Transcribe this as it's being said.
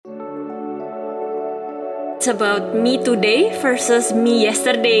It's about me today versus me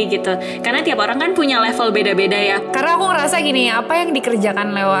yesterday gitu. Karena tiap orang kan punya level beda-beda ya. Karena aku ngerasa gini, apa yang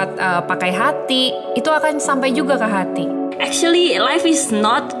dikerjakan lewat pakai hati itu akan sampai juga ke hati. Actually, life is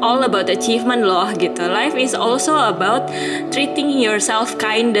not all about achievement loh gitu. Life is also about treating yourself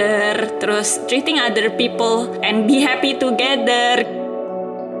kinder, terus treating other people and be happy together.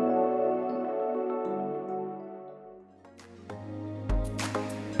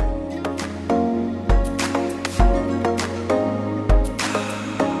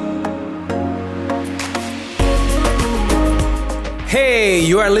 Hey,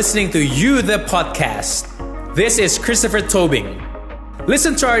 you are listening to You the Podcast. This is Christopher Tobing.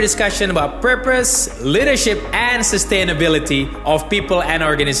 Listen to our discussion about purpose, leadership, and sustainability of people and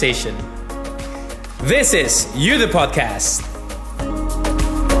organization. This is You the Podcast.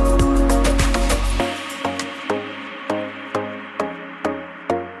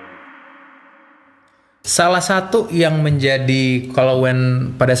 Salah satu yang menjadi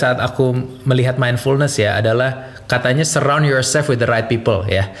pada saat aku melihat mindfulness ya adalah katanya surround yourself with the right people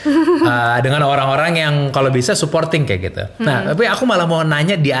ya. Dengan orang-orang yang kalau bisa supporting kayak gitu. Nah, tapi aku malah mau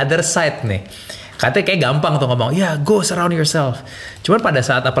nanya the other side nih. Katanya kayak gampang tuh ngomong, ya go surround yourself. Cuman pada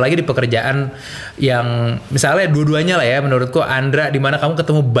saat apalagi di pekerjaan yang misalnya dua-duanya lah ya, menurutku Andra, di mana kamu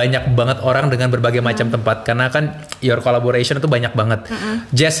ketemu banyak banget orang dengan berbagai macam tempat, karena kan your collaboration itu banyak banget.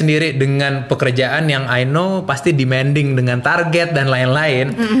 Jess sendiri dengan pekerjaan yang I know pasti demanding dengan target dan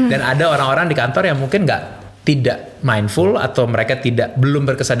lain-lain, dan ada orang-orang di kantor yang mungkin tidak mindful atau mereka belum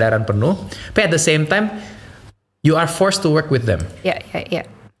berkesadaran penuh, but at the same time you are forced to work with them. Ya.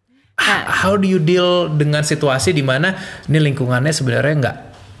 How do you deal dengan situasi di mana ini lingkungannya sebenarnya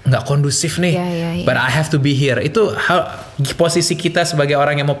nggak kondusif nih, but I have to be here. Itu posisi kita sebagai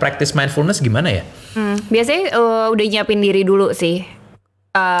orang yang mau practice mindfulness gimana ya? Biasanya udah nyiapin diri dulu sih.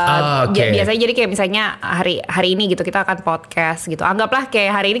 Biasanya jadi kayak misalnya hari ini gitu kita akan podcast gitu. Anggaplah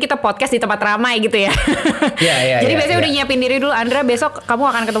kayak hari ini kita podcast di tempat ramai gitu ya. Jadi biasanya udah nyiapin diri dulu. Andra, besok kamu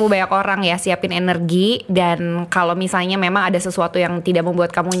akan ketemu banyak orang ya. Siapin energi, dan kalau misalnya memang ada sesuatu yang tidak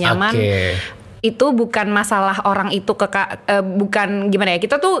membuat kamu nyaman, itu bukan masalah orang itu bukan gimana ya.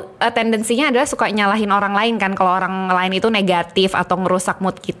 Kita tuh tendensinya adalah suka nyalahin orang lain kan kalau orang lain itu negatif atau ngerusak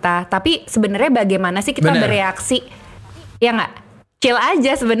mood kita. Tapi sebenarnya bagaimana sih kita bereaksi? Ya nggak? Chill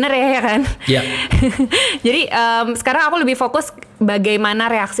aja sebenarnya ya kan. Jadi sekarang aku lebih fokus bagaimana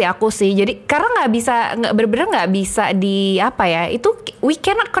reaksi aku sih. Jadi karena nggak bisa di apa ya, itu we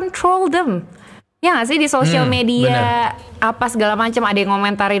cannot control them. Ya nggak sih, di sosial media apa segala macam, ada yang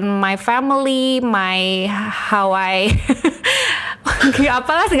ngomentarin my family, how I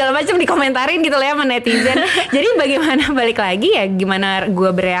apalah segala macam dikomentarin gitu lah ya sama netizen. Jadi bagaimana, balik lagi ya gimana gue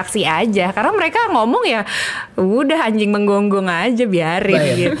bereaksi aja, karena mereka ngomong ya udah anjing menggonggong aja, biarin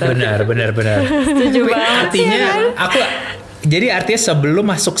gitu. Benar. Setuju banget. Artinya artinya sebelum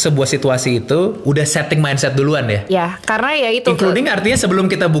masuk sebuah situasi itu udah setting mindset duluan ya. Ya, karena ya itu. Including artinya sebelum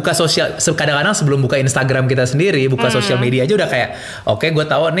kita buka kadang-kadang sebelum buka Instagram kita sendiri, buka sosial media aja udah kayak, oke, gue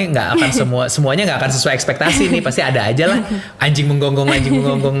tahu nih nggak akan semuanya nggak akan sesuai ekspektasi nih, pasti ada aja lah anjing menggonggong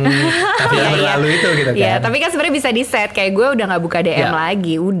tapi berlalu itu gitu kan. Ya, tapi kan sebenarnya bisa di set kayak gue udah nggak buka DM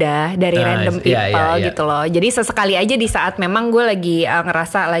lagi, udah dari random people gitu loh. Jadi sesekali aja di saat memang gue lagi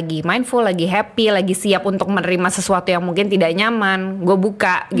ngerasa lagi mindful, lagi happy, lagi siap untuk menerima sesuatu yang mungkin tidak nyaman, gue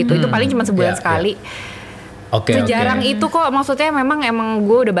buka gitu. Itu paling cuma sebulan sekali. Sejarang itu kok, maksudnya emang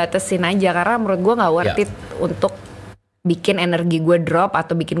gue udah batasin aja, karena menurut gue nggak worth it untuk bikin energi gue drop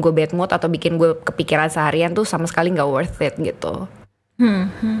atau bikin gue bad mood atau bikin gue kepikiran seharian tuh sama sekali nggak worth it gitu.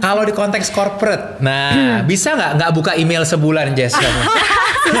 Kalau di konteks corporate, bisa nggak buka email sebulan, Jess?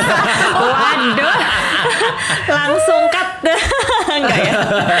 Waduh, langsung cut. Enggak ya.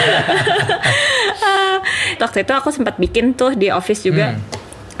 Waktu itu aku sempat bikin tuh di office juga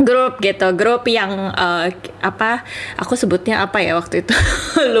grup yang aku sebutnya apa ya waktu itu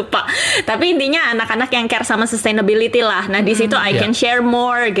lupa, tapi intinya anak-anak yang care sama sustainability lah. Nah di situ I can share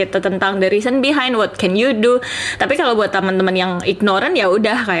more gitu tentang the reason behind what can you do. Tapi kalau buat teman-teman yang ignorant ya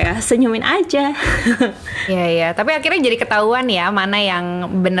udah kayak senyumin aja. Ya, tapi akhirnya jadi ketahuan ya mana yang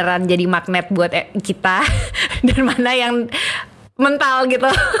beneran jadi magnet buat kita dan mana yang mental gitu.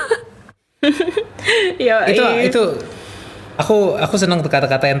 Itu aku senang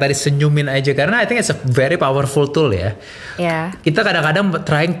kata-kata yang tadi senyumin aja, karena I think it's a very powerful tool ya. Kita kadang-kadang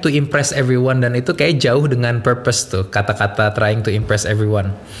trying to impress everyone, dan itu kayak jauh dengan purpose tuh kata-kata trying to impress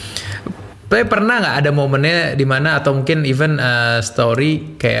everyone. Tapi pernah nggak ada momennya dimana, atau mungkin even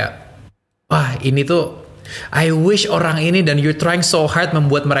story kayak, wah ini tuh I wish orang ini, dan you're trying so hard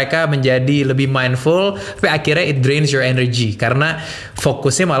membuat mereka menjadi lebih mindful, tapi akhirnya it drains your energy karena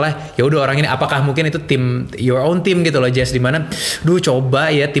fokusnya malah ya udah orang ini, apakah mungkin itu tim your own team gitu loh Jess, dimana coba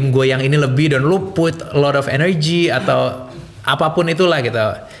ya tim gue yang ini lebih, dan lu put a lot of energy atau apapun itulah gitu.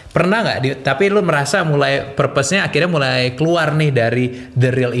 Pernah nggak tapi lu merasa mulai purpose-nya akhirnya mulai keluar nih dari the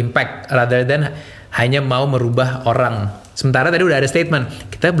real impact rather than hanya mau merubah orang. Sementara tadi udah ada statement,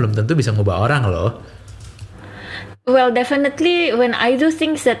 kita belum tentu bisa ngubah orang loh. Well, definitely when I do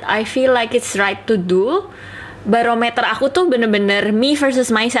things that I feel like it's right to do, barometer aku tuh bener-bener me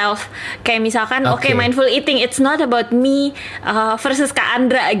versus myself. Kayak misalkan okay, mindful eating, it's not about me versus Kak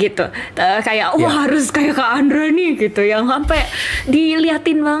Andra gitu. Kayak harus kayak Kak Andra nih gitu, yang sampai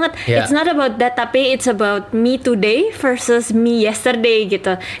diliatin banget. It's not about that, tapi it's about me today versus me yesterday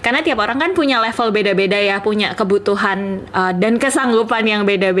gitu. Karena tiap orang kan punya level beda-beda ya, punya kebutuhan dan kesanggupan yang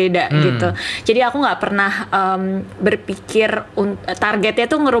beda-beda gitu. Jadi aku nggak pernah berpikir targetnya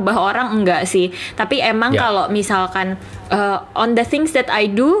tuh ngerubah orang, enggak sih. Tapi emang kalau misalkan on the things that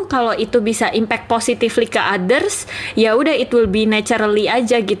I do, kalau itu bisa impact positively ke others, ya udah it will be naturally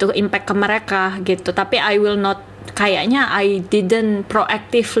aja gitu impact ke mereka gitu. Tapi I will not, kayaknya I didn't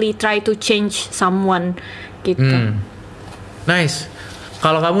proactively try to change someone gitu. Nice.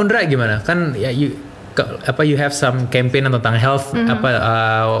 Kalau kamu Ndra gimana? Kan ya you have some campaign tentang health,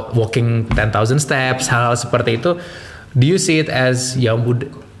 walking 10,000 steps, hal-hal seperti itu. Do you see it as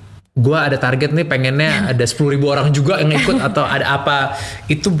gue ada target nih, pengennya ada 10,000 orang juga yang ikut, atau ada apa?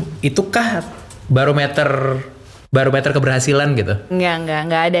 Itukah barometer keberhasilan gitu?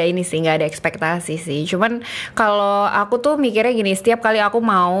 Nggak ada ini sih, nggak ada ekspektasi sih. Cuman kalau aku tuh mikirnya gini, setiap kali aku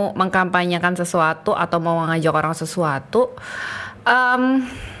mau mengkampanyekan sesuatu atau mau ngajak orang sesuatu,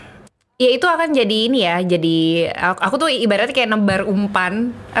 ya itu akan jadi ini ya, jadi aku tuh ibaratnya kayak nebar umpan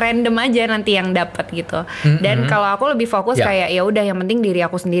random aja nanti yang dapat gitu. Dan kalau aku lebih fokus kayak ya udah, yang penting diri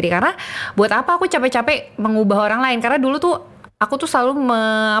aku sendiri. Karena buat apa aku capek-capek mengubah orang lain? Karena dulu tuh aku tuh selalu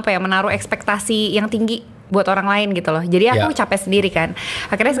menaruh ekspektasi yang tinggi buat orang lain gitu loh. Jadi aku capek sendiri kan.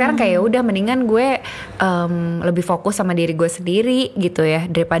 Akhirnya sekarang kayak udah mendingan gue lebih fokus sama diri gue sendiri gitu ya,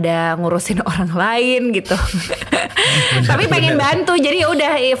 daripada ngurusin orang lain gitu. Tapi pengen bantu, jadi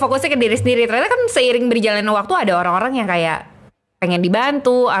udah fokusnya ke diri sendiri. Ternyata kan seiring berjalannya waktu ada orang-orang yang kayak pengen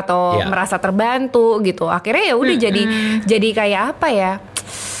dibantu atau merasa terbantu gitu. Akhirnya ya udah jadi kayak apa ya?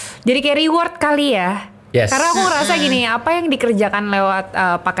 Jadi kayak reward kali ya. Yes. Karena aku ngerasa gini, apa yang dikerjakan lewat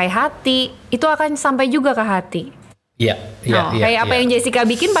pakai hati itu akan sampai juga ke hati. Kayak apa yang Jessica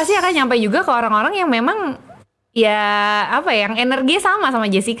bikin pasti akan nyampe juga ke orang-orang yang memang ya yang energi sama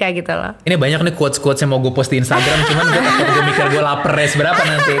Jessica gitu loh. Ini banyak nih quotes-quotes yang mau gue post di Instagram, cuman gue takut gue mikir gue lapar seberapa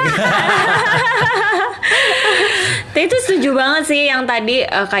nanti. Itu setuju banget sih yang tadi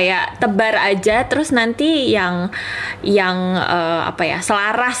kayak tebar aja, terus nanti yang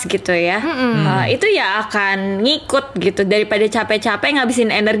selaras gitu ya. Itu ya akan ngikut gitu, daripada capek-capek ngabisin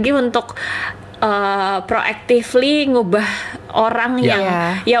energi untuk proactively ngubah orang yang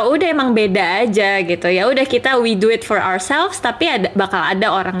ya udah emang beda aja gitu. Ya udah, we do it for ourselves, tapi bakal ada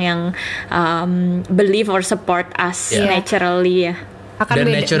orang yang believe or support us naturally ya.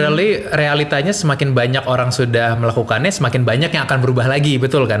 Dan naturally realitanya semakin banyak orang sudah melakukannya, semakin banyak yang akan berubah lagi,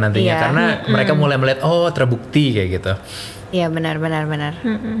 betul kan nantinya? Karena mereka mulai melihat terbukti kayak gitu. Iya benar.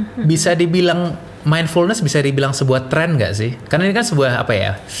 Bisa dibilang mindfulness bisa dibilang sebuah tren nggak sih? Karena ini kan sebuah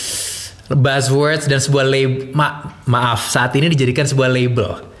buzzwords dan sebuah label. Maaf, saat ini dijadikan sebuah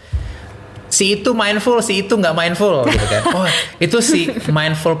label. Si itu mindful, si itu nggak mindful gitu kan. Itu si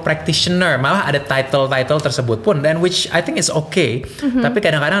mindful practitioner, malah ada title tersebut pun, dan which I think is okay. Tapi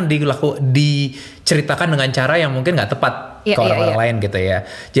kadang-kadang diceritakan dengan cara yang mungkin nggak tepat ke orang-orang lain gitu ya.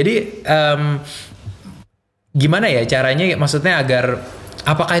 Jadi gimana ya caranya, maksudnya agar,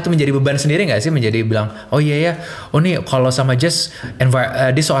 apakah itu menjadi beban sendiri nggak sih, menjadi bilang nih kalau sama Jess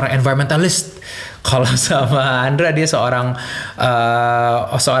dia seorang environmentalist, kalau sama Andra dia seorang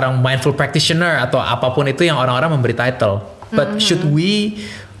mindful practitioner, atau apapun itu yang orang-orang memberi title. But should we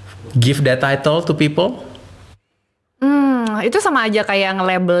give that title to people? Itu sama aja kayak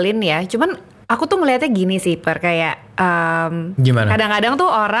nge-labelin ya. Cuman aku tuh melihatnya gini sih, kayak gimana? Kadang-kadang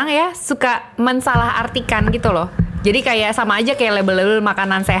tuh orang ya suka mensalahartikan gitu loh. Jadi kayak sama aja kayak label-label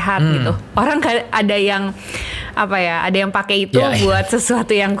makanan sehat gitu. Orang ada yang ada yang pakai itu buat sesuatu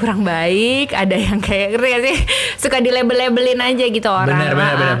yang kurang baik, ada yang kayak sih suka di-label-labelin aja gitu orang.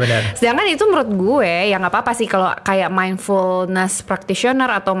 Benar. Sedangkan itu menurut gue ya nggak apa-apa sih kalau kayak mindfulness practitioner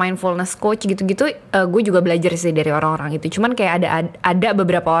atau mindfulness coach gitu-gitu. Gue juga belajar sih dari orang-orang itu. Cuman kayak ada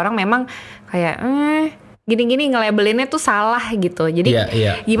beberapa orang memang kayak gini-gini ngelabelinnya tuh salah gitu. Jadi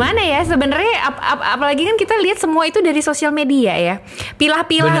gimana ya sebenarnya apalagi kan kita lihat semua itu dari sosial media ya.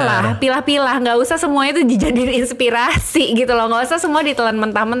 Pilah-pilah, nggak usah semuanya itu dijadiin inspirasi gitu loh. Nggak usah semua ditelan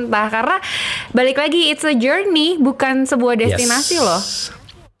mentah-mentah karena balik lagi it's a journey bukan sebuah destinasi loh.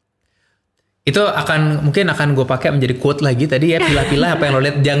 Itu mungkin akan gue pakai menjadi quote lagi tadi ya, pilah-pilah apa yang lo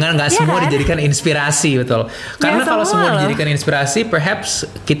lihat, jangan nggak semua dijadikan inspirasi, betul. Karena kalau semua dijadikan inspirasi, perhaps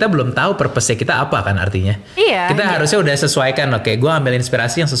kita belum tahu purpose kita apa kan artinya. Kita harusnya udah sesuaikan, oke, gue ambil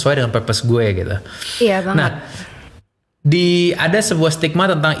inspirasi yang sesuai dengan purpose gue gitu. Iya banget. Nah, ada sebuah stigma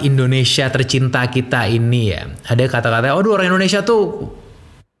tentang Indonesia tercinta kita ini ya. Ada kata-kata, orang Indonesia tuh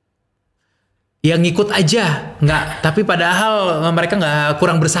yang ngikut aja, nggak. Tapi padahal mereka nggak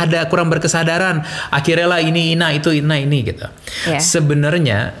kurang berkesadaran. Akhirnya lah ini gitu.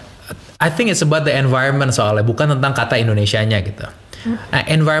 Sebenarnya, I think it's about the environment soalnya, bukan tentang kata Indonesianya gitu. Nah,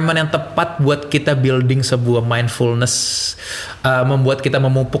 environment yang tepat buat kita building sebuah mindfulness, membuat kita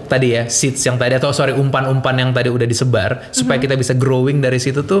memupuk tadi ya seeds yang tadi umpan-umpan yang tadi udah disebar, supaya kita bisa growing dari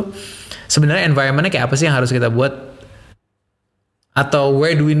situ tuh. Sebenarnya environmentnya kayak apa sih yang harus kita buat? Atau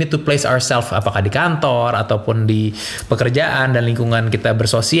where do we need to place ourselves, apakah di kantor ataupun di pekerjaan dan lingkungan kita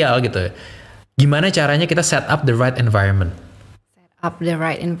bersosial gitu. Gimana caranya kita set up the right environment?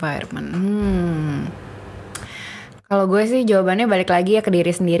 Kalau gue sih jawabannya balik lagi ya ke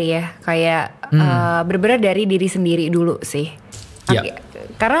diri sendiri ya. Kayak bener-bener dari diri sendiri dulu sih.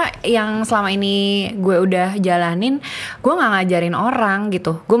 Karena yang selama ini gue udah jalanin, gue gak ngajarin orang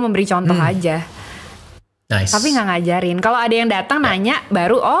gitu. Gue memberi contoh aja. Nice. Tapi gak ngajarin. Kalau ada yang datang nanya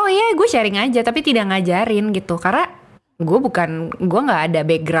baru gue sharing aja, tapi tidak ngajarin gitu. Karena gue gak ada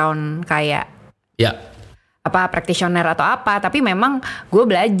background kayak practitioner atau apa, tapi memang gue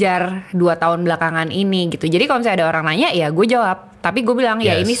belajar 2 tahun belakangan ini gitu. Jadi kalau misalnya ada orang nanya ya gue jawab, tapi gue bilang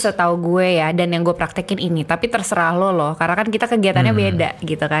ya ini setahu gue ya, dan yang gue praktekin ini, tapi terserah lo karena kan kita kegiatannya beda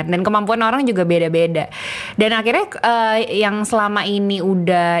gitu kan, dan kemampuan orang juga beda-beda. Dan akhirnya yang selama ini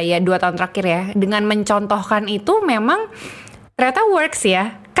udah ya 2 tahun terakhir ya, dengan mencontohkan itu memang ternyata works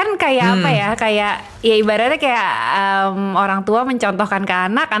ya. Kan kayak apa ya, kayak ya ibaratnya kayak orang tua mencontohkan ke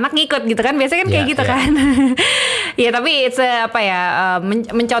anak ngikut gitu kan, biasanya kan kayak gitu kan. Ya tapi it's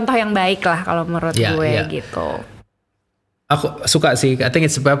mencontoh yang baik lah kalau menurut gue gitu. Aku suka sih, I think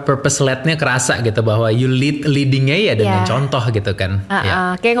it's purpose led-nya kerasa gitu, bahwa you leadingnya ya dengan contoh gitu kan.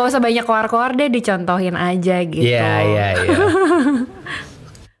 Kayak gak usah banyak keluar-keluar deh, dicontohin aja gitu.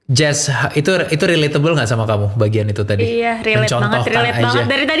 Jess, itu relatable gak sama kamu bagian itu tadi? Iya, relate banget.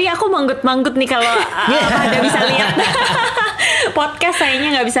 Dari tadi aku manggut-manggut nih kalau ada bisa lihat. Podcast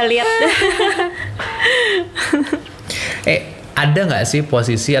sayangnya gak bisa lihat. Ada gak sih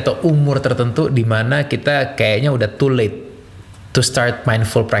posisi atau umur tertentu di mana kita kayaknya udah too late to start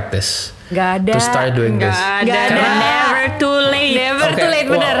mindful practice? Gak ada. To start doing this. Gak ada. Never too late. Never too late,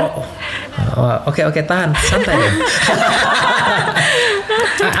 bener. Oke, tahan. Santai deh.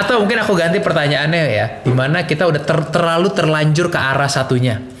 Atau mungkin aku ganti pertanyaannya ya. Dimana kita udah terlalu terlanjur ke arah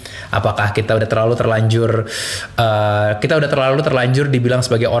satunya. Apakah kita udah terlalu terlanjur dibilang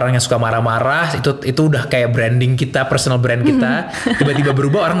sebagai orang yang suka marah-marah, itu udah kayak branding kita, personal brand kita. Tiba-tiba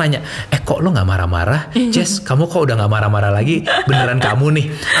berubah, orang nanya, kok lo nggak marah-marah? Jess, kamu kok udah nggak marah-marah lagi? Beneran kamu nih?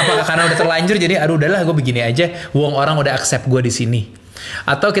 Apakah karena udah terlanjur jadi udahlah gue begini aja, wong orang udah accept gue di sini?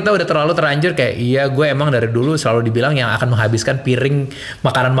 Atau kita udah terlalu terlanjur kayak, iya gue emang dari dulu selalu dibilang yang akan menghabiskan piring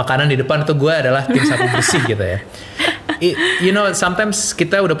makanan-makanan di depan itu gue adalah tim sapu bersih gitu ya. You know, sometimes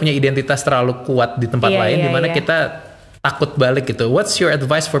kita udah punya identitas terlalu kuat di tempat lain, dimana kita takut balik gitu. What's your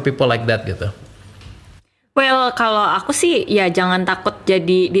advice for people like that gitu? Well, kalau aku sih ya jangan takut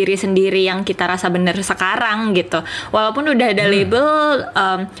jadi diri sendiri yang kita rasa benar sekarang gitu. Walaupun udah ada label,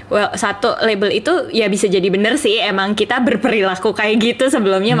 satu label itu ya bisa jadi benar sih. Emang kita berperilaku kayak gitu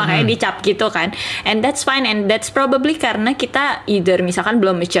sebelumnya, makanya dicap gitu kan. And that's fine, and that's probably karena kita either misalkan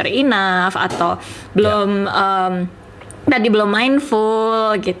belum mature enough atau belum tadi belum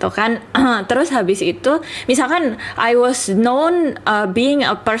mindful gitu kan. Terus habis itu misalkan I was known being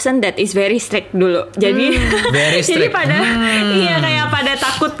a person that is very strict dulu. Jadi jadi pada kayak pada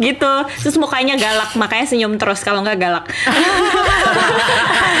takut gitu. Terus mukanya galak, makanya senyum terus kalau nggak galak.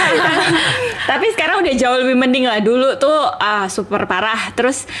 Tapi sekarang udah jauh lebih mending lah. Dulu tuh super parah.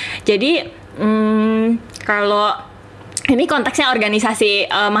 Terus jadi kalau ini konteksnya organisasi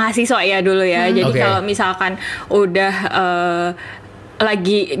mahasiswa ya dulu ya. Jadi kalau misalkan udah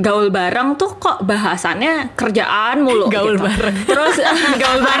lagi gaul bareng tuh kok bahasannya kerjaan mulu. Gaul gitu. Bareng. Terus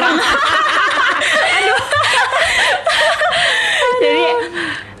gaul bareng. Aduh.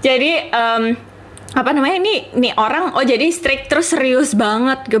 Jadi apa namanya nih orang jadi strict terus serius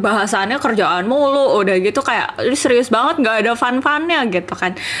banget kebahasannya kerjaan mulu udah gitu kayak serius banget nggak ada fun-funnya gitu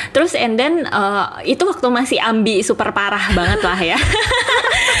kan. Terus and then itu waktu masih ambi super parah banget lah ya.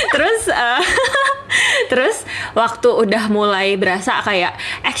 Terus waktu udah mulai berasa kayak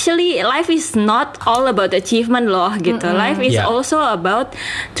actually life is not all about achievement loh gitu. Life is also about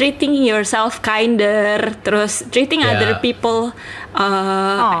treating yourself kinder, terus treating other people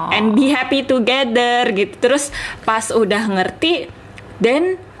and be happy together gitu. Terus pas udah ngerti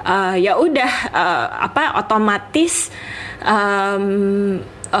then ya udah otomatis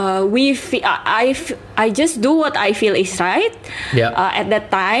I just do what I feel is right at that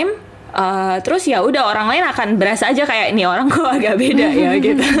time. Terus ya udah orang lain akan berasa aja kayak ini orang kok agak beda ya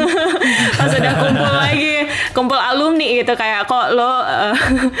gitu. Pas udah kumpul alumni gitu kayak kok lo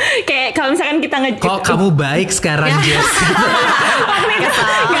kayak kalau misalkan kita kok kamu baik sekarang Jess.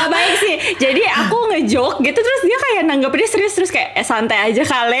 Gak baik sih. Jadi aku ngejoke gitu terus dia kayak nanggepnya serius terus kayak santai aja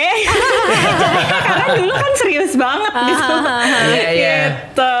kali. Karena dulu kan serius banget gitu.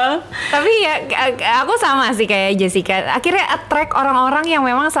 Gitu. Tapi ya aku sama sih kayak Jessica. Akhirnya attract orang-orang yang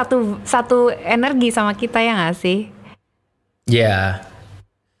memang satu energi sama kita ya nggak sih? Ya,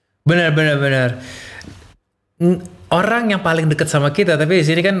 benar. Orang yang paling dekat sama kita, tapi di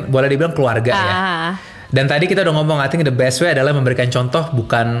sini kan boleh dibilang keluarga ya. Dan tadi kita udah ngomong, I think the best way adalah memberikan contoh,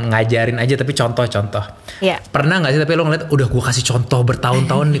 bukan ngajarin aja, tapi contoh-contoh. Yeah. Pernah nggak sih tapi lo ngeliat, udah gue kasih contoh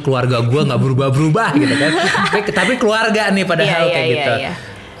bertahun-tahun nih keluarga gue nggak berubah-berubah gitu kan? tapi keluarga nih padahal kayak gitu.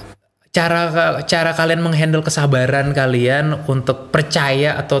 Cara kalian menghandle kesabaran kalian untuk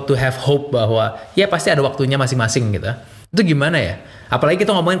percaya atau to have hope bahwa ya pasti ada waktunya masing-masing gitu. Itu gimana ya? Apalagi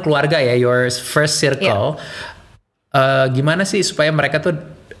kita ngomongin keluarga ya, your first circle. Gimana sih supaya mereka tuh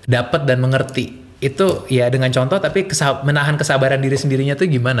dapat dan mengerti? Itu ya dengan contoh, tapi menahan kesabaran diri sendirinya tuh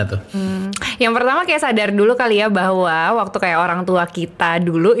gimana tuh? Yang pertama kayak sadar dulu kali ya bahwa waktu kayak orang tua kita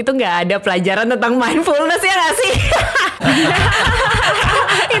dulu itu nggak ada pelajaran tentang mindfulness ya nggak sih?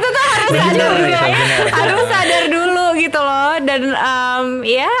 Itu tuh harus sadar dulu gitu loh. Dan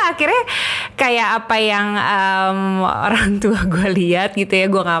ya akhirnya kayak apa yang orang tua gue lihat gitu ya,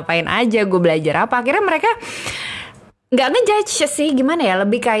 gue ngapain aja, gue belajar apa, akhirnya mereka nggak ngejudge sih, gimana ya,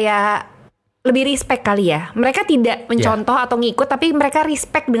 lebih respect kali ya. Mereka tidak mencontoh atau ngikut, tapi mereka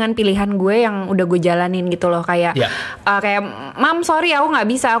respect dengan pilihan gue yang udah gue jalanin gitu loh. Kayak kayak mam sorry aku gak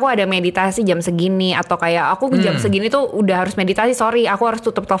bisa, aku ada meditasi jam segini. Atau kayak aku jam segini tuh udah harus meditasi, sorry aku harus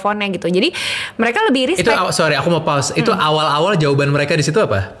tutup teleponnya gitu. Jadi mereka lebih respect. Itu sorry aku mau pause. Itu awal-awal jawaban mereka di situ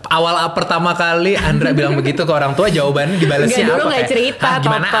apa? Awal pertama kali Andra bilang begitu ke orang tua, jawabannya dibalesnya apa? Dulu gak cerita,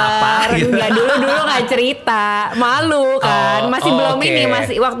 gimana apa gitu. Enggak, dulu gak cerita, malu kan. Masih belum ini,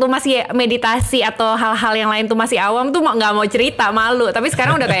 waktu masih meditasi atau hal-hal yang lain tuh masih awam tuh nggak mau cerita, malu. Tapi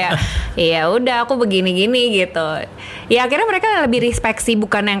sekarang udah kayak ya udah aku begini-gini gitu. Ya akhirnya mereka lebih respect sih,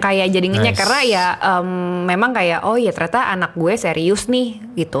 bukan yang kayak jadi ngenyek. Karena ya memang kayak oh ya ternyata anak gue serius nih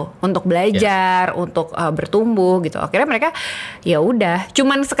gitu untuk belajar, untuk bertumbuh gitu. Akhirnya mereka ya udah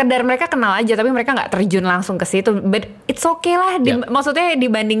cuman sekedar mereka kenal aja, tapi mereka nggak terjun langsung ke situ. But it's okay lah, maksudnya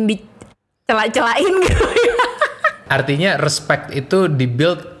dibanding dicela-celain gitu. Artinya respect itu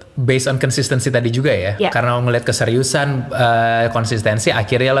dibuild based on consistency tadi juga ya, karena ngeliat keseriusan, konsistensi,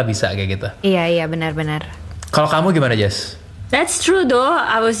 akhirnya lah bisa kayak gitu. Iya benar-benar. Kalau kamu gimana Jess? That's true though.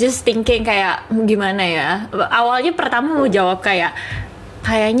 I was just thinking kayak gimana ya. Awalnya pertama mau jawab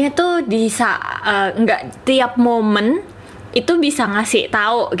kayaknya tuh nggak tiap momen itu bisa ngasih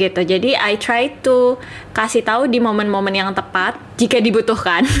tahu gitu. Jadi I try to kasih tahu di momen-momen yang tepat jika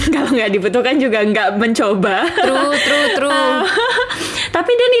dibutuhkan. Kalau nggak dibutuhkan juga nggak mencoba. True.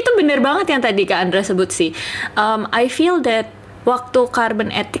 Tapi dan itu benar banget yang tadi Kak Andra sebut sih. I feel that waktu Carbon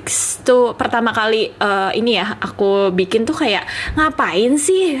Ethics tuh pertama kali ini ya aku bikin tuh kayak ngapain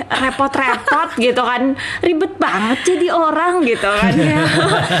sih repot-repot gitu kan, ribet banget jadi orang gitu kan ya.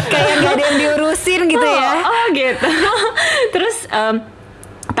 Kayak gak ada yang diurusin gitu ya. Gitu. Terus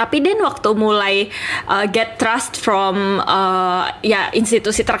tapi dan waktu mulai get trust from ya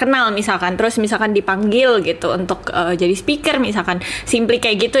institusi terkenal misalkan, terus misalkan dipanggil gitu untuk jadi speaker misalkan, simply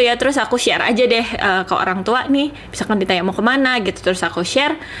kayak gitu ya, terus aku share aja deh ke orang tua nih, misalkan ditanya mau kemana gitu, terus aku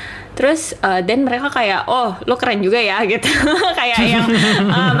share. Terus dan mereka kayak oh lo keren juga ya gitu. Kayak yang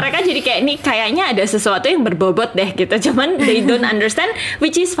mereka jadi kayak ini kayaknya ada sesuatu yang berbobot deh gitu. Cuman they don't understand,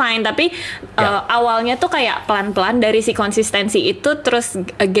 which is fine. Tapi awalnya tuh kayak pelan-pelan dari si konsistensi itu, terus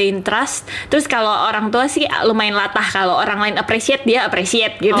gain trust. Terus kalau orang tua sih lumayan latah, kalau orang lain appreciate dia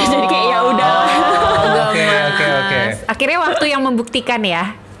appreciate gitu. Jadi kayak ya udah. Oke. Akhirnya waktu yang membuktikan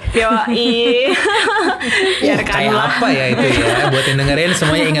ya. Yoi. Kayak apa ya itu ya? Buat yang dengerin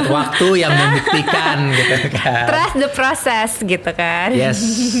semuanya ingat waktu yang membuktikan gitu kan. Trust the process gitu kan. Yes.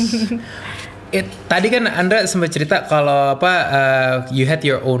 Tadi kan Andra sempat cerita kalau you had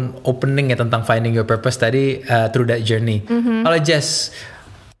your own opening ya tentang finding your purpose tadi through that journey. Kalau Jess,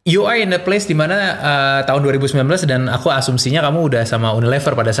 you are in the place dimana tahun 2019 dan aku asumsinya kamu udah sama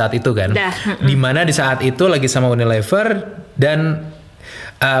Unilever pada saat itu kan? Dimana di saat itu lagi sama Unilever dan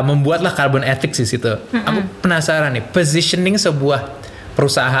membuatlah carbon ethics di situ. Aku penasaran nih, positioning sebuah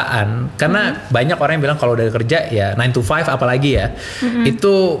perusahaan karena banyak orang yang bilang kalau udah kerja ya 9 to 5 apalagi ya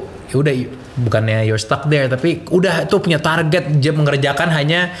itu ya udah bukannya you're stuck there tapi udah tuh punya target jam mengerjakan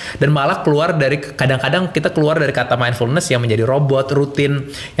hanya dan malah keluar dari kadang-kadang kita keluar dari kata mindfulness yang menjadi robot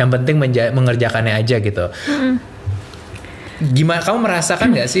rutin yang penting mengerjakannya aja gitu. Gimana kamu merasakan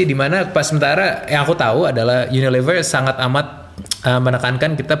nggak sih dimana pas sementara yang aku tahu adalah Unilever sangat amat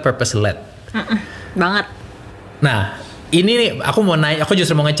menekankan kita purpose led banget. Nah ini nih aku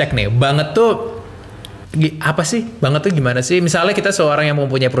justru mau ngecek nih banget tuh apa sih banget tuh gimana sih misalnya kita seorang yang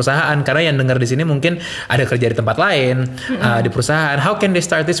mempunyai perusahaan karena yang dengar di sini mungkin ada kerja di tempat lain di perusahaan, how can they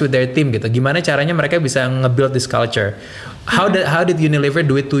start this with their team gitu, gimana caranya mereka bisa nge-build this culture, how did Unilever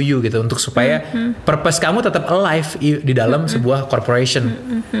do it to you gitu untuk supaya purpose kamu tetap alive di dalam sebuah corporation.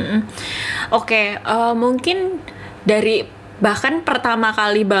 Oke, mungkin dari bahkan pertama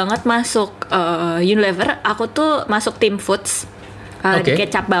kali banget masuk Unilever aku tuh masuk tim foods. Di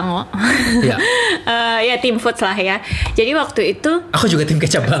kecap bango. Ya. Ya tim foods lah ya. Jadi waktu itu aku juga tim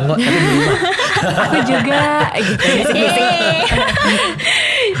kecap bango. Aku juga gitu.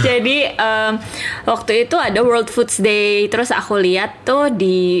 Jadi waktu itu ada World Foods Day. Terus aku lihat tuh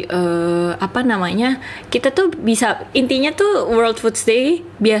di kita tuh bisa intinya tuh World Foods Day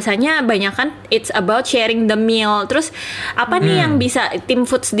biasanya banyak kan it's about sharing the meal. Terus apa nih yang bisa tim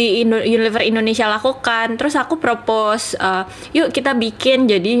foods di Unilever Indonesia lakukan? Terus aku propose yuk kita bikin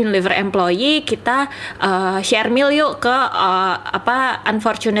jadi Unilever employee kita share meal yuk ke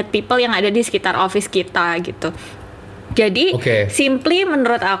unfortunate people yang ada di sekitar office kita gitu. Jadi simply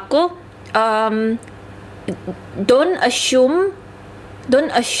menurut aku don't assume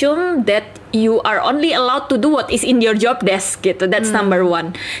that you are only allowed to do what is in your job desk gitu. That's number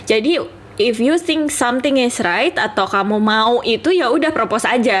one. Jadi if you think something is right atau kamu mau itu ya udah propose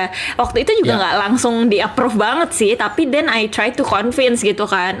aja. Waktu itu juga nggak langsung di approve banget sih, tapi then I try to convince gitu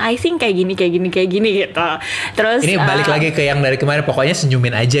kan. I think kayak gini gitu. Terus ini balik lagi ke yang dari kemarin, pokoknya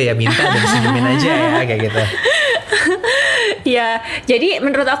senyumin aja ya, minta dan senyumin aja ya kayak gitu. Ya, jadi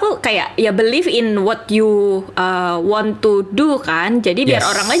menurut aku kayak ya believe in what you want to do kan. Jadi biar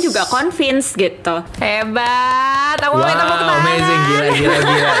orang lain juga convince gitu. Hebat. Aku mau tepuk tangan. Amazing, gila.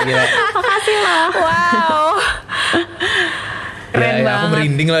 Makasih loh. Wow. Keren banget. Aku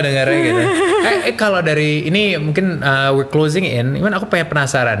merinding loh dengarnya gitu. Kalau dari ini mungkin we're closing in. Cuman aku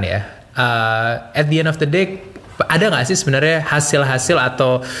penasaran ya. At the end of the day, ada nggak sih sebenarnya hasil-hasil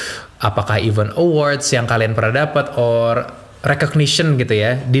atau apakah even awards yang kalian pernah dapat or recognition gitu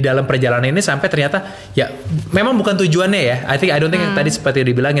ya di dalam perjalanan ini sampai ternyata ya memang bukan tujuannya ya. I don't think tadi seperti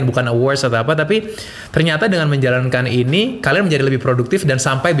dibilangin bukan awards atau apa, tapi ternyata dengan menjalankan ini kalian menjadi lebih produktif dan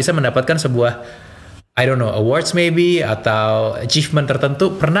sampai bisa mendapatkan sebuah I don't know awards maybe atau achievement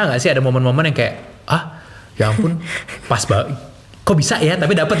tertentu. Pernah nggak sih ada momen-momen yang kayak ya ampun pas banget kok bisa ya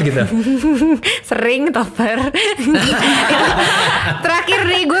tapi dapat gitu. Sering Topper. Terakhir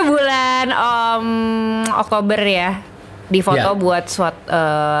nih gue bulan Oktober ya di foto buat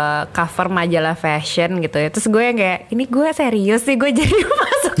cover majalah fashion gitu ya. Terus gue yang kayak ini gue serius sih gue jadi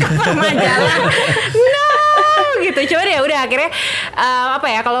masuk cover majalah. No gitu. Cuman ya udah akhirnya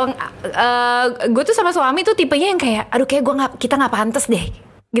kalau gue tuh sama suami tuh tipenya yang kayak aduh kayak kita nggak pantas deh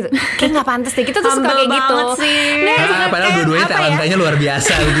gitu, kayak nggak pantas deh kita tuh suka kayak gitu sih. Padahal dua-duanya talentanya luar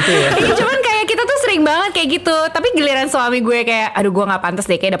biasa gitu ya. Cuman kayak kita tuh sering banget kayak gitu, tapi giliran suami gue kayak aduh gue nggak pantas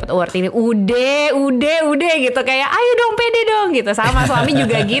deh kayak dapat award ini, udah gitu kayak ayo dong pede dong gitu, sama suami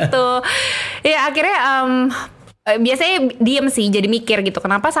juga gitu ya. Akhirnya biasanya diem sih, jadi mikir gitu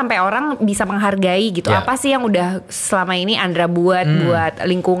kenapa sampai orang bisa menghargai gitu, apa sih yang udah selama ini Andra buat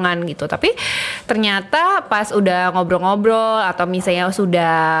lingkungan gitu. Tapi ternyata pas udah ngobrol-ngobrol atau misalnya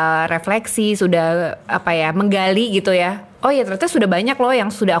sudah refleksi, sudah menggali gitu ya, oh ya ternyata sudah banyak loh yang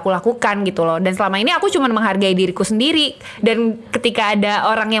sudah aku lakukan gitu loh. Dan selama ini aku cuma menghargai diriku sendiri. Dan ketika ada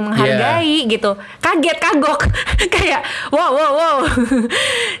orang yang menghargai gitu, kagok kayak wow.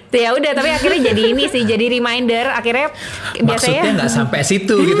 Ya udah, tapi akhirnya jadi ini sih, jadi reminder. Akhirnya biasanya maksudnya nggak sampai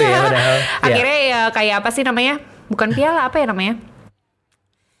situ gitu ya padahal. Akhirnya ya kayak apa sih namanya? Bukan piala, apa ya namanya?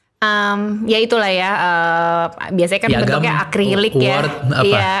 Ya itulah ya. Biasanya kan piagam, bentuknya akrilik ya.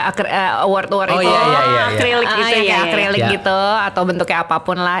 Iya, award itu. Akrilik gitu ya. Akrilik gitu atau bentuknya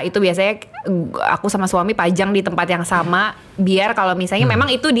apapun lah. Itu biasanya aku sama suami pajang di tempat yang sama biar kalau misalnya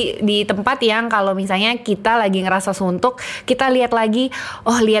memang itu di tempat yang kalau misalnya kita lagi ngerasa suntuk, kita lihat lagi,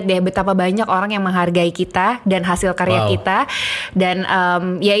 lihat deh betapa banyak orang yang menghargai kita dan hasil karya kita. Dan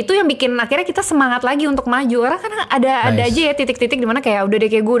ya itu yang bikin akhirnya kita semangat lagi untuk maju. Karena kan ada aja ya titik-titik dimana kayak udah deh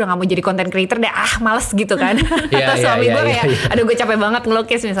kayak gue udah gak mau jadi content creator deh, males gitu kan. Atau suami gue kayak aduh gue capek banget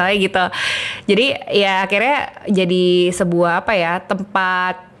ngelukis misalnya gitu. Jadi ya akhirnya jadi sebuah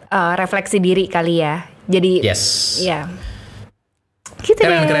tempat refleksi diri kali ya. Jadi ya. Gitu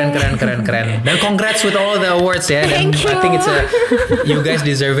keren. Dan congrats with all the awards ya. Dan I think you guys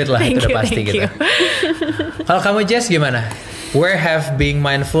deserve it lah. Itu udah pasti gitu. Kalau kamu Jess gimana? Where have being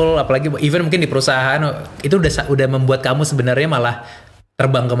mindful, apalagi even mungkin di perusahaan itu udah membuat kamu sebenarnya malah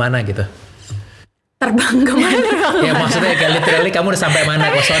terbang kemana gitu? Terbang kemana? Ya maksudnya kayak literally kamu udah sampai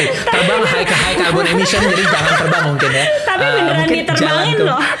mana? Terbang high carbon emission, jadi jangan terbang mungkin ya. Tapi beneran diterbangin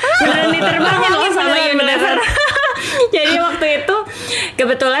loh. Beneran diterbangin loh sama Unilever. Jadi waktu itu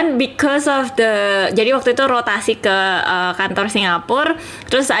kebetulan jadi waktu itu rotasi ke kantor Singapura,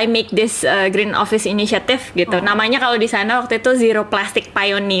 terus I make this Green Office Initiative gitu. Namanya kalau di sana waktu itu Zero Plastic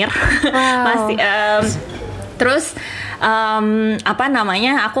Pioneer. Terus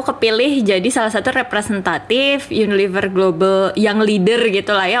aku kepilih jadi salah satu representatif Unilever Global Young Leader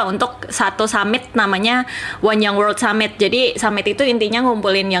gitu lah ya untuk satu summit namanya One Young World Summit. Jadi summit itu intinya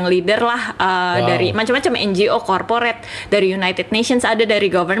ngumpulin young leader lah dari macam-macam NGO, corporate, dari United Nations ada, dari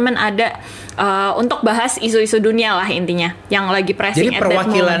government ada, untuk bahas isu-isu dunia lah intinya yang lagi pressing. Jadi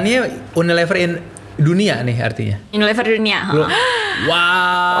perwakilannya Unilever dunia nih artinya? Unilever dunia.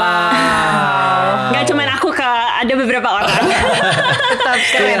 Wow. Gak cuman aku, ada beberapa orang. Tetap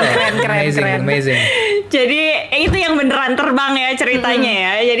keren. Amazing. Jadi itu yang beneran terbang ya ceritanya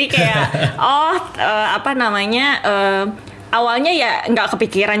ya. Jadi kayak awalnya ya nggak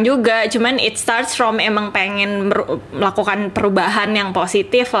kepikiran juga, cuman it starts from emang pengen melakukan perubahan yang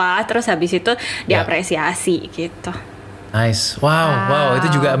positif lah, terus habis itu diapresiasi gitu. Nice, wow,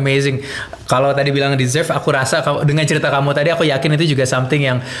 itu juga amazing. Kalau tadi bilang deserve, aku rasa dengan cerita kamu tadi, aku yakin itu juga something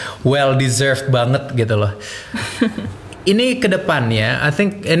yang well deserved banget gitu loh. Ini kedepannya, I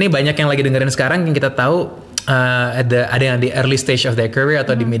think ini banyak yang lagi dengerin sekarang yang kita tahu ada yang di early stage of their career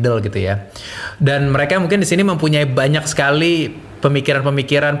atau di middle gitu ya. Dan mereka mungkin di sini mempunyai banyak sekali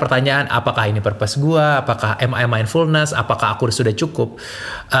pemikiran-pemikiran, pertanyaan, apakah ini purpose gua, apakah am I mindfulness, apakah aku sudah cukup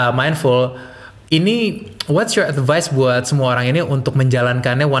mindful. Ini what's your advice buat semua orang ini untuk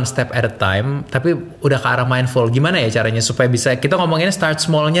menjalankannya one step at a time, tapi udah ke arah mindful. Gimana ya caranya supaya bisa, kita ngomonginnya start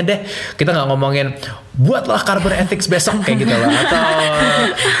small-nya deh. Kita nggak ngomongin buatlah carbon ethics besok kayak gitu loh,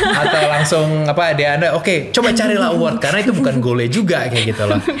 atau langsung oke, coba carilah award karena itu bukan goalnya juga kayak gitu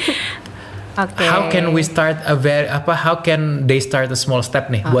loh. Okay. How can we start how can they start a small step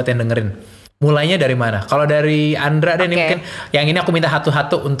nih buat yang dengerin? Mulainya dari mana? Kalau dari Andra deh, mungkin yang ini aku minta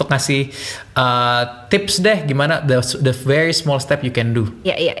hatu-hatu untuk ngasih tips deh, gimana the very small step you can do.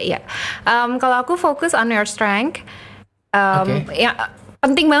 Iya. Kalau aku fokus on your strength, ya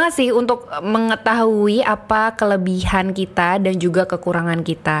penting banget sih untuk mengetahui apa kelebihan kita dan juga kekurangan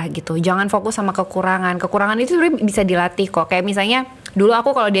kita gitu. Jangan fokus sama kekurangan. Kekurangan itu sebenarnya bisa dilatih kok. Kayak misalnya dulu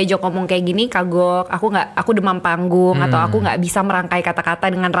aku kalau diajak ngomong kayak gini kagok, aku demam panggung, atau aku nggak bisa merangkai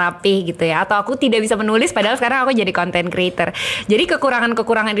kata-kata dengan rapi gitu ya, atau aku tidak bisa menulis padahal sekarang aku jadi content creator. Jadi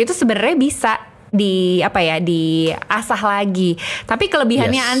kekurangan itu sebenarnya bisa diasah lagi. Tapi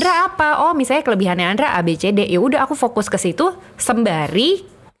kelebihannya Andra apa? Misalnya kelebihannya Andra A B C D. Ya udah aku fokus ke situ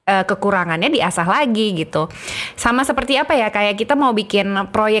sembari kekurangannya diasah lagi gitu. Sama seperti kayak kita mau bikin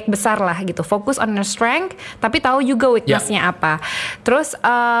proyek besar lah gitu. Fokus on your strength tapi tahu juga weakness-nya apa. Terus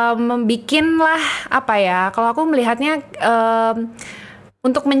bikinlah kalau aku melihatnya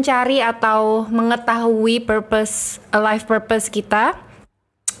untuk mencari atau mengetahui life purpose kita,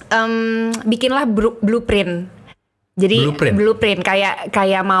 bikinlah blueprint. Jadi blueprint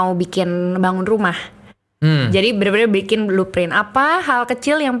kayak mau bangun rumah. Jadi benar-benar bikin blueprint. Apa hal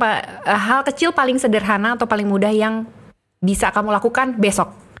kecil paling sederhana atau paling mudah yang bisa kamu lakukan besok.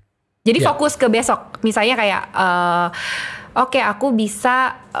 Jadi fokus ke besok. Misalnya kayak aku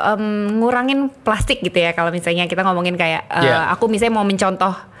bisa ngurangin plastik gitu ya. Kalau misalnya kita ngomongin kayak aku misalnya mau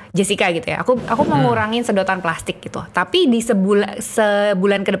mencontoh Jessica gitu ya. Aku mau ngurangin sedotan plastik gitu. Tapi di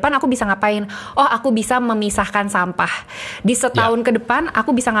sebulan ke depan aku bisa ngapain? Aku bisa memisahkan sampah. Di setahun ke depan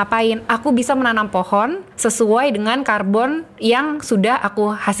aku bisa ngapain? Aku bisa menanam pohon sesuai dengan karbon yang sudah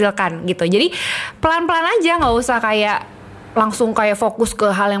aku hasilkan gitu. Jadi pelan-pelan aja, nggak usah kayak langsung kayak fokus ke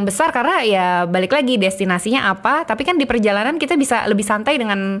hal yang besar, karena ya balik lagi destinasinya apa, tapi kan di perjalanan kita bisa lebih santai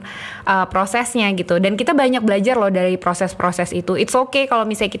dengan prosesnya gitu. Dan kita banyak belajar loh dari proses-proses itu. It's okay kalau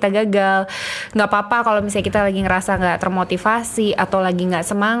misalnya kita gagal, nggak apa-apa kalau misalnya kita lagi ngerasa nggak termotivasi atau lagi nggak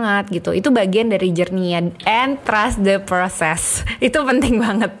semangat gitu. Itu bagian dari journey-nya, and trust the process. Itu penting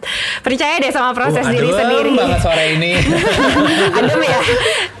banget. Percaya deh sama proses diri sendiri. Adem banget sore ini. Adem ya?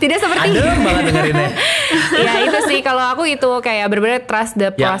 Tidak seperti adem banget dengerinnya. Ya itu sih kalau aku itu kayak benar-benar trust the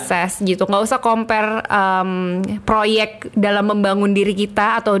process gitu. Nggak usah compare proyek dalam membangun diri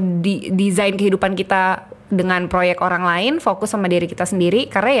kita atau desain kehidupan kita dengan proyek orang lain. Fokus sama diri kita sendiri,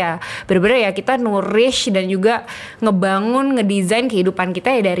 karena ya benar-benar ya kita nourish dan juga ngebangun, ngedesain kehidupan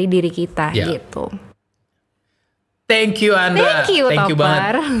kita ya dari diri kita gitu. Thank you Andra. Thank you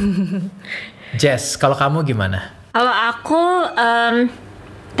banget. Jess, kalau kamu gimana? Kalau aku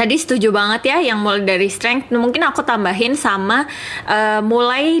tadi setuju banget ya yang mulai dari strength. Mungkin aku tambahin sama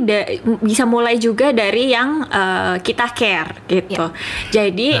bisa mulai juga dari yang kita care gitu.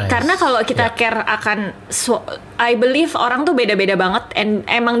 Jadi karena kalau kita care akan I believe orang tuh beda-beda banget, and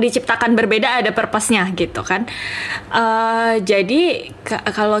emang diciptakan berbeda, ada purpose-nya gitu kan. Jadi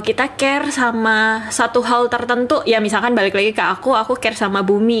kalau kita care sama satu hal tertentu, ya misalkan balik lagi ke aku care sama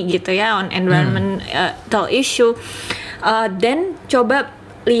bumi gitu ya, on environmental issue. Dan coba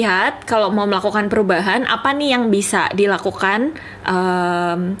lihat kalau mau melakukan perubahan apa nih yang bisa dilakukan,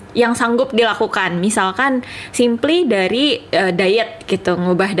 yang sanggup dilakukan. Misalkan simply dari diet gitu,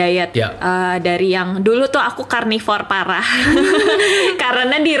 ngubah diet. Dari yang dulu tuh aku karnivor parah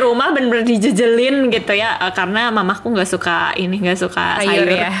karena di rumah bener-bener dijejelin gitu ya, karena mamaku nggak suka sayur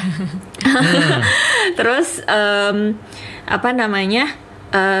ya. Terus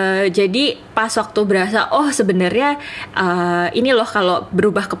jadi pas waktu berasa sebenarnya ini loh kalau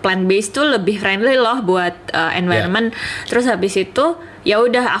berubah ke plant based tuh lebih friendly loh buat environment. Terus habis itu ya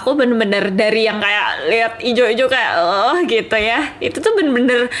udah aku bener-bener dari yang kayak lihat ijo-ijo kayak gitu ya, itu tuh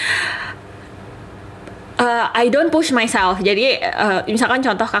bener-bener I don't push myself. Jadi misalkan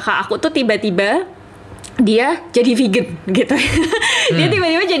contoh kakak aku tuh tiba-tiba dia jadi vegan gitu. Dia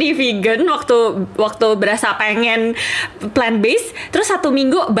tiba-tiba jadi vegan waktu berasa pengen plant based, terus 1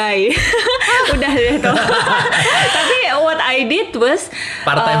 minggu bye. Udah gitu. Tapi what I did was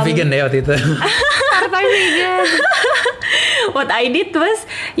part time vegan deh waktu itu. Part time vegan. What I did was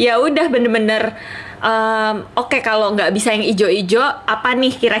ya udah bener-bener Oke, kalau nggak bisa yang ijo-ijo, apa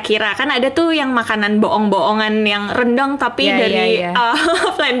nih kira-kira? Kan ada tuh yang makanan bohong-bohongan yang rendang tapi dari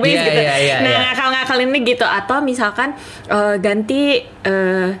plant based gitu. Nah, ngakal-ngakal ini gitu. Atau misalkan ganti,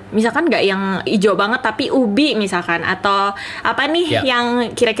 misalkan nggak yang ijo banget tapi ubi misalkan. Atau apa nih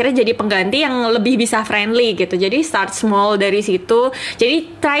yang kira-kira jadi pengganti yang lebih bisa friendly gitu. Jadi start small dari situ.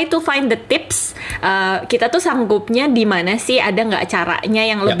 Jadi try to find the tips. Kita tuh sanggupnya di mana sih? Ada nggak caranya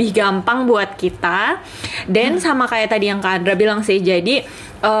yang lebih gampang buat kita? Dan sama kayak tadi yang Kak Andra bilang sih, jadi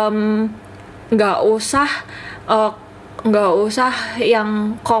nggak usah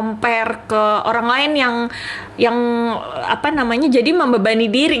yang compare ke orang lain yang apa namanya, jadi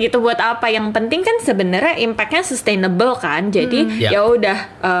membebani diri gitu. Buat apa? Yang penting kan sebenarnya impactnya sustainable kan. Jadi ya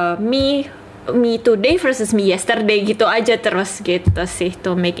udah me today versus me yesterday gitu aja terus gitu sih,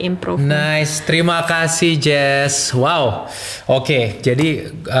 to make improvement. Nice, terima kasih Jess. Wow, oke. Jadi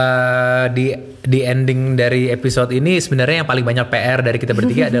di ending dari episode ini sebenarnya yang paling banyak PR dari kita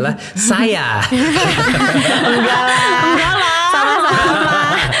bertiga adalah saya. Enggak lah. Sama-sama.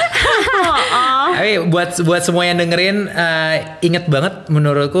 Tapi buat semua yang dengerin, inget banget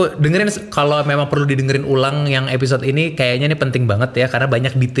menurutku dengerin kalau memang perlu didengerin ulang yang episode ini, kayaknya ini penting banget ya, karena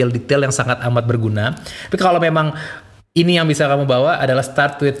banyak detail-detail yang sangat amat berguna. Tapi kalau memang ini yang bisa kamu bawa adalah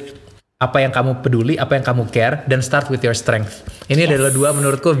start with apa yang kamu peduli, apa yang kamu care, dan start with your strength. Ini adalah dua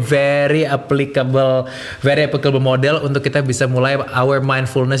menurutku very applicable model untuk kita bisa mulai our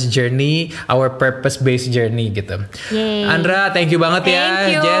mindfulness journey, our purpose based journey gitu. Yay. Andra, thank you banget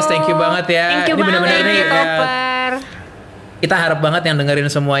Jess, thank you banget ya. Thank you ini benar-benar nih kita harap banget yang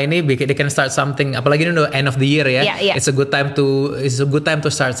dengerin semua ini they can start something, apalagi ini udah end of the year ya. It's a good time to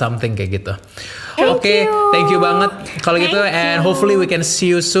start something kayak gitu. Oke, thank you banget kalau gitu, and hopefully we can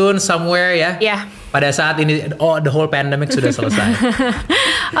see you soon somewhere ya. Pada saat ini the whole pandemic sudah selesai.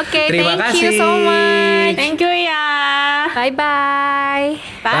 Oke, terima kasih. Thank you so much. Thank you ya. Bye.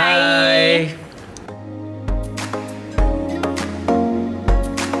 Bye.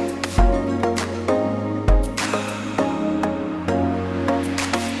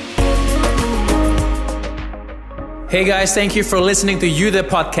 Hey guys, thank you for listening to You The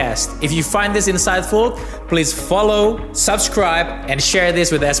Podcast. If you find this insightful, please follow, subscribe, and share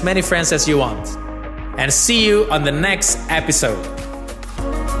this with as many friends as you want. and see you on the next episode.